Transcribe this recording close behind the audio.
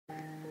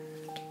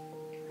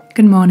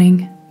Good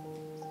morning.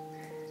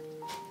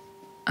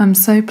 I'm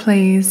so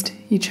pleased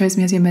you chose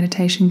me as your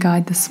meditation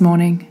guide this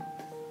morning.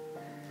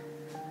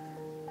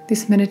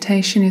 This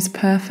meditation is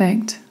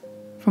perfect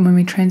for when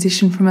we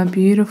transition from a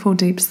beautiful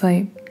deep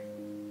sleep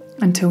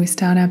until we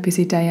start our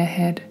busy day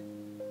ahead.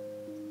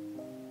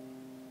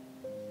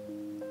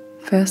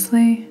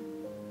 Firstly,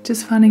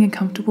 just finding a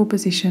comfortable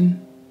position,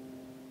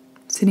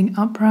 sitting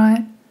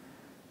upright,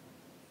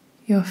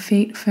 your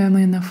feet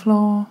firmly on the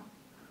floor,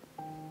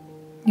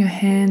 your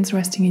hands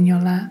resting in your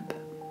lap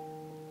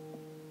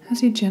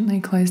as you gently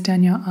close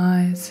down your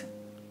eyes.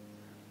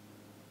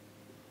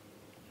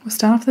 We'll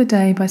start off the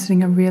day by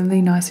setting a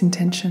really nice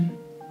intention.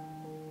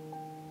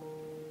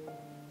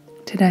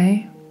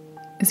 Today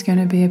is going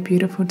to be a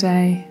beautiful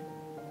day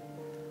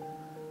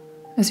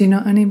as you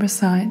not only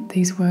recite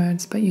these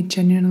words but you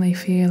genuinely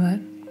feel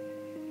it.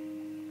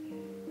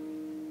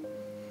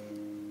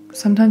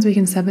 Sometimes we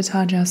can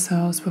sabotage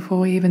ourselves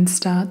before we even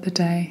start the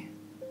day.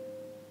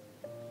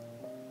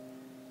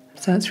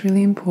 So it's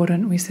really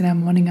important we set our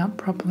morning up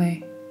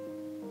properly.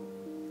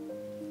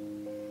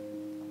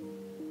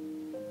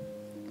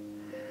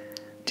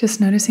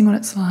 Just noticing what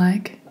it's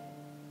like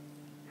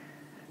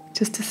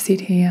just to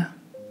sit here.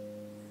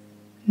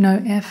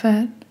 No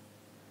effort,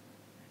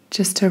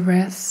 just to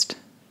rest.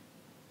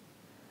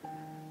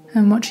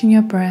 And watching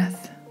your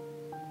breath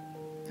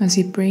as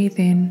you breathe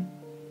in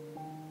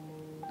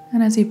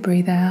and as you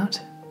breathe out.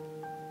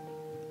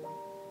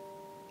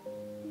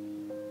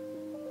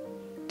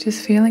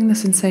 Just feeling the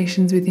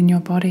sensations within your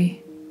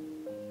body.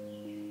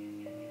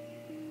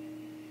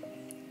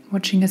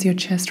 Watching as your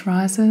chest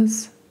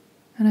rises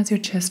and as your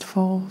chest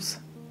falls.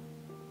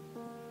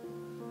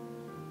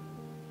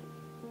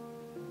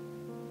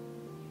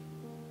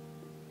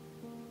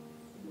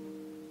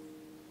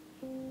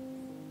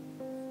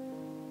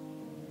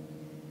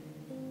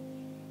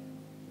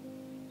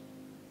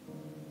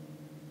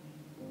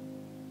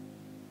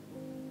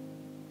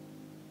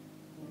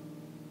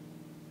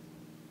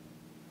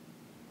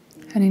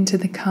 And into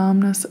the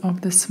calmness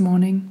of this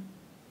morning,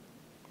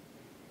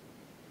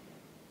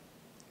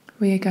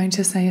 we are going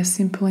to say a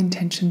simple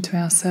intention to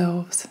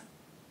ourselves.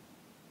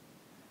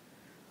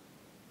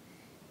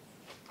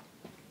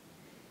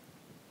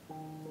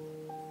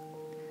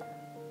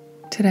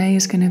 Today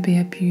is going to be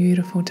a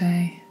beautiful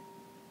day.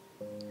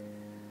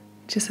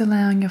 Just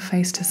allowing your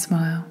face to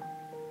smile.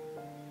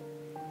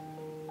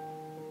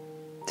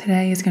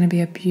 Today is going to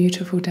be a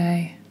beautiful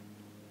day.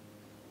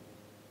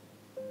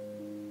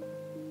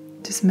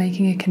 Just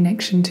making a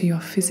connection to your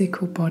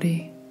physical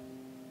body.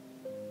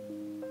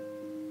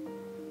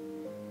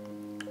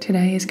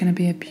 Today is going to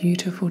be a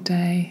beautiful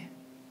day.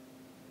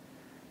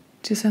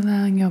 Just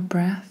allowing your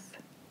breath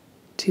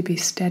to be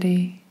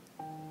steady.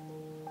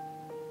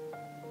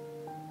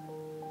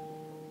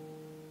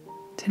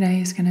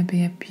 Today is going to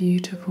be a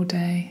beautiful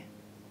day.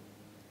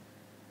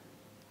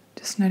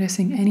 Just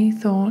noticing any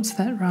thoughts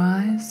that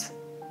rise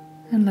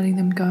and letting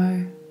them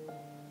go.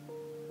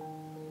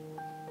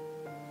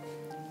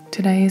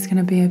 Today is going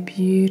to be a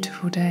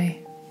beautiful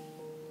day.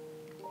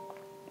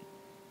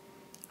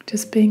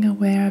 Just being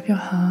aware of your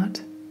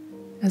heart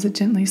as it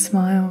gently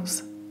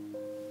smiles.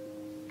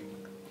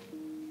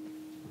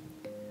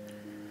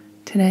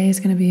 Today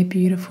is going to be a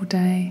beautiful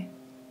day.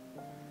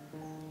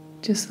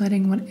 Just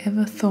letting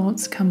whatever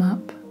thoughts come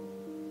up.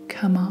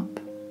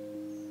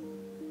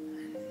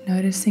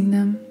 Noticing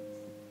them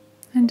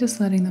and just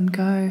letting them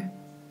go.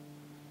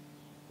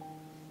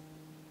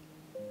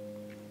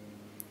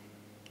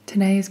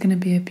 Today is going to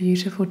be a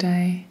beautiful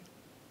day.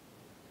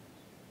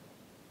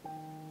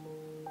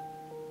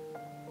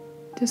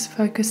 Just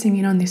focusing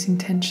in on this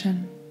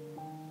intention.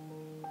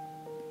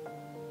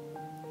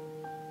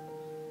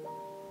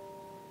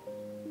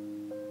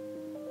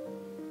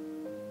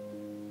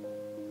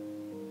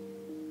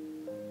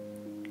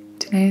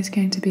 Today is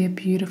going to be a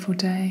beautiful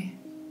day.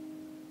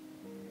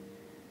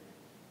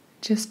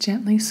 Just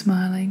gently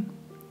smiling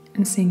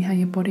and seeing how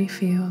your body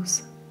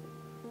feels.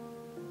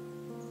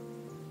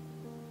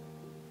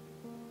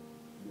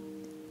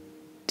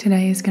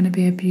 Today is going to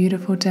be a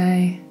beautiful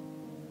day.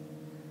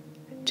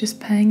 Just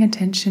paying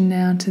attention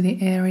now to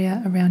the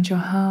area around your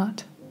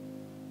heart.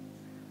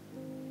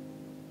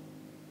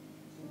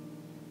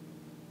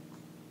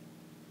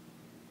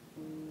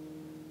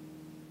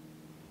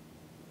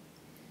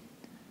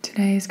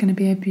 Today is going to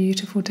be a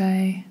beautiful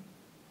day.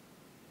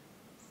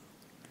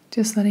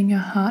 Just letting your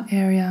heart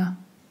area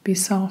be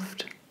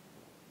soft.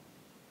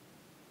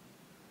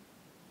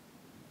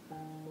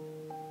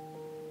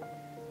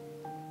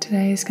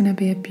 Today is going to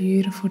be a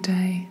beautiful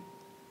day.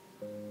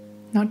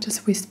 Not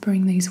just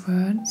whispering these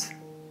words,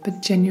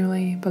 but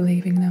genuinely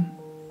believing them.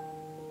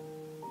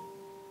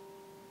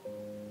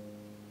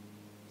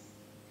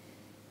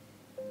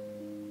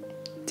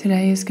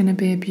 Today is going to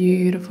be a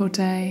beautiful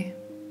day.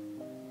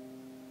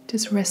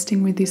 Just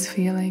resting with this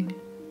feeling.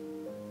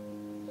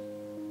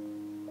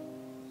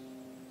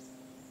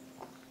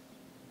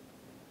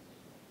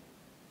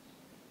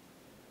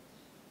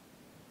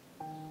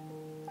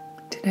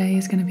 Today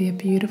is going to be a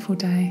beautiful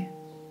day.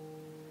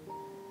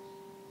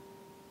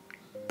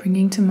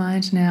 bringing to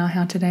mind now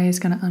how today is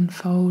going to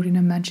unfold in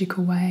a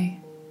magical way.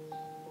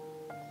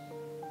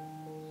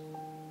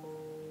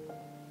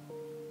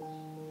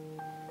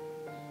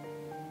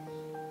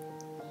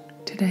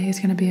 Today is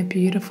going to be a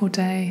beautiful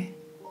day.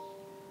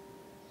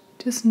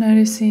 Just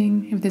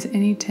noticing if there's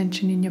any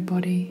tension in your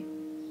body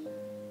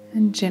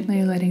and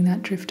gently letting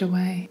that drift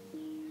away.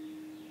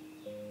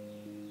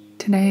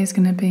 Today is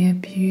going to be a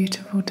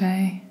beautiful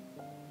day.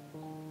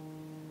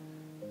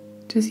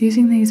 Just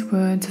using these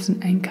words as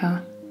an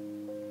anchor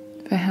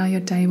for how your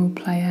day will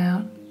play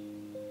out.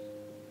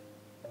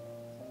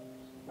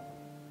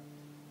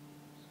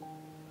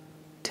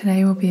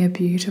 Today will be a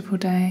beautiful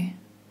day.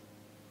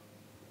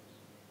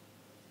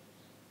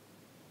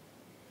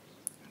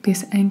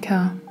 This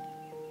anchor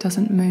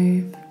doesn't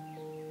move,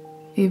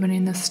 even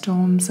in the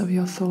storms of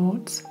your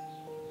thoughts.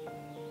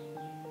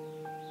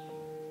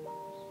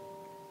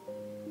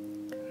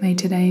 May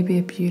today be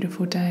a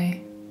beautiful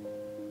day.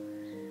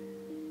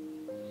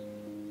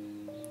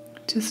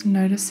 Just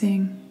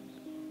noticing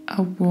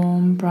a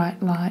warm,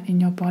 bright light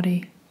in your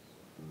body.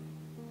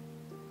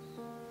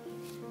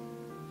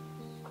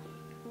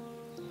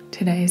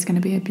 Today is going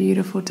to be a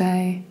beautiful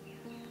day,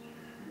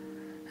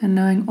 and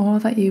knowing all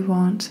that you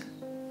want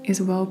is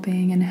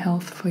well-being and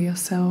health for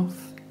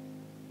yourself.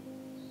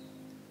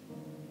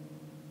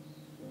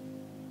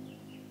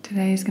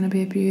 Today is going to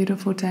be a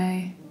beautiful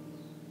day,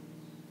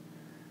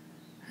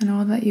 and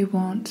all that you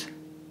want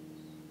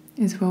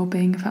is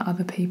well-being for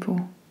other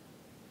people.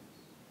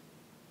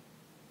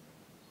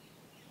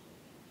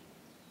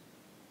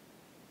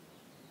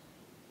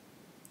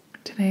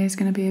 Today is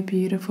going to be a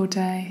beautiful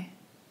day,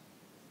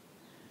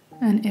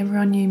 and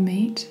everyone you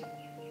meet,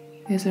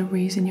 there's a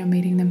reason you're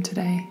meeting them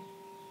today.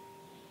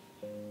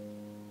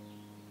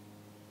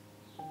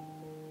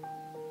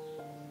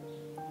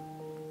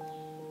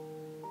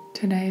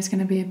 Today is going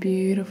to be a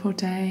beautiful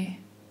day.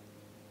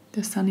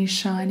 The sun is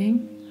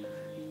shining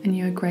and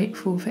you are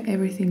grateful for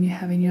everything you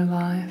have in your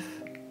life.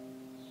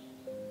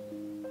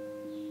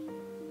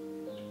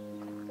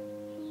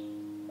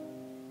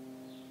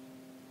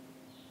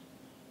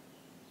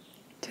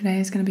 Today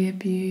is going to be a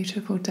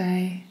beautiful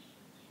day.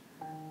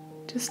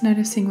 Just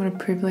noticing what a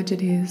privilege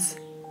it is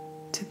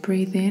to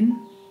breathe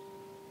in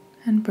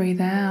and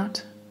breathe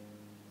out.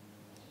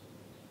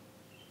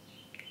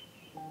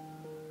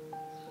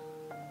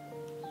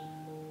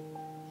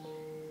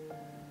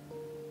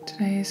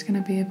 Today is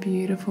going to be a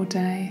beautiful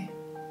day.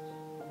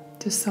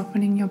 Just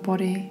softening your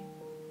body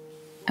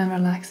and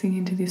relaxing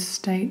into this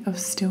state of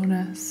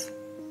stillness.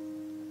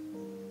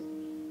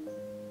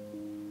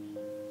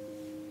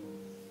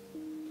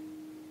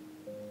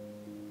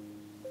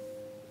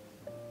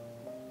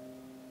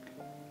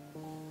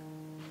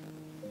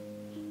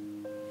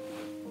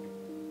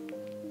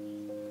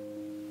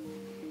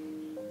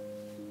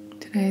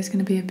 Today is going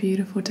to be a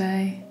beautiful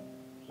day.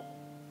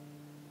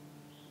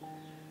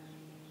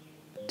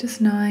 Just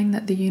knowing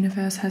that the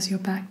universe has your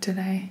back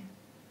today.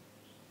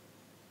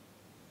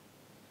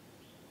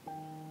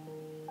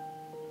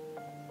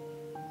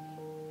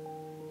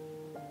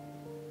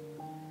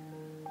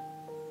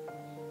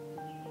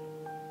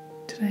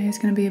 Today is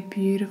going to be a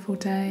beautiful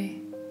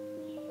day.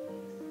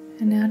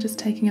 And now just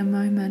taking a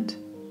moment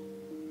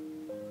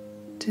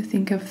to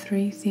think of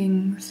 3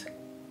 things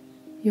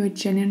you are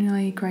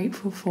genuinely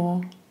grateful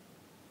for.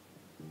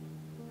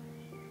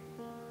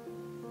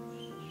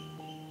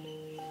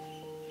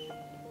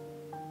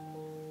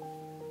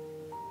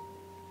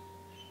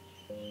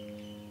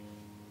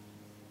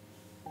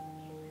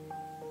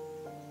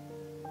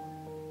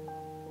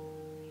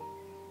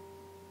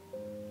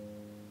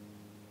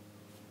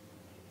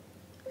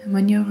 And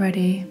when you're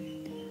ready,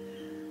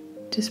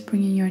 just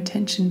bringing your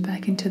attention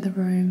back into the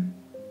room,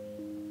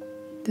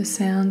 the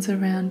sounds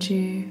around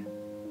you,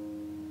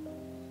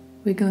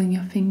 wiggling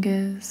your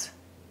fingers,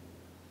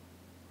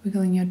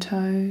 wiggling your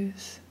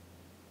toes,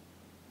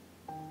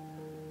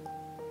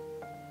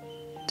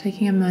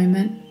 taking a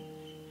moment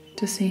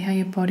to see how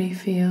your body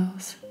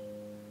feels,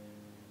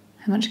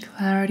 how much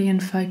clarity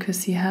and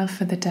focus you have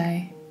for the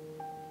day.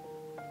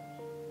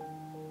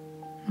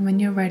 And when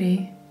you're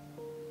ready,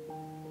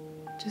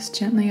 just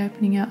gently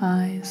opening your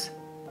eyes.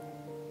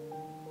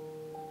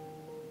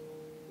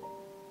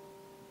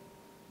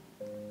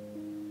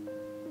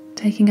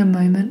 Taking a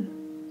moment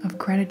of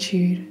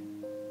gratitude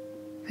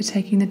for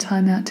taking the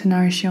time out to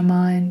nourish your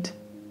mind.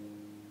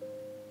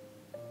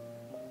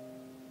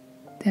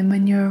 Then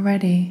when you're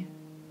ready,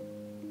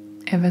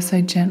 ever so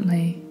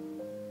gently,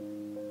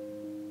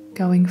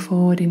 going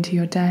forward into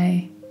your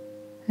day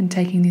and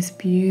taking this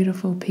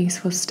beautiful,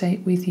 peaceful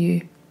state with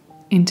you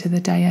into the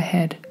day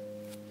ahead.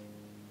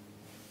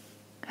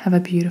 Have a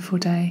beautiful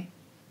day.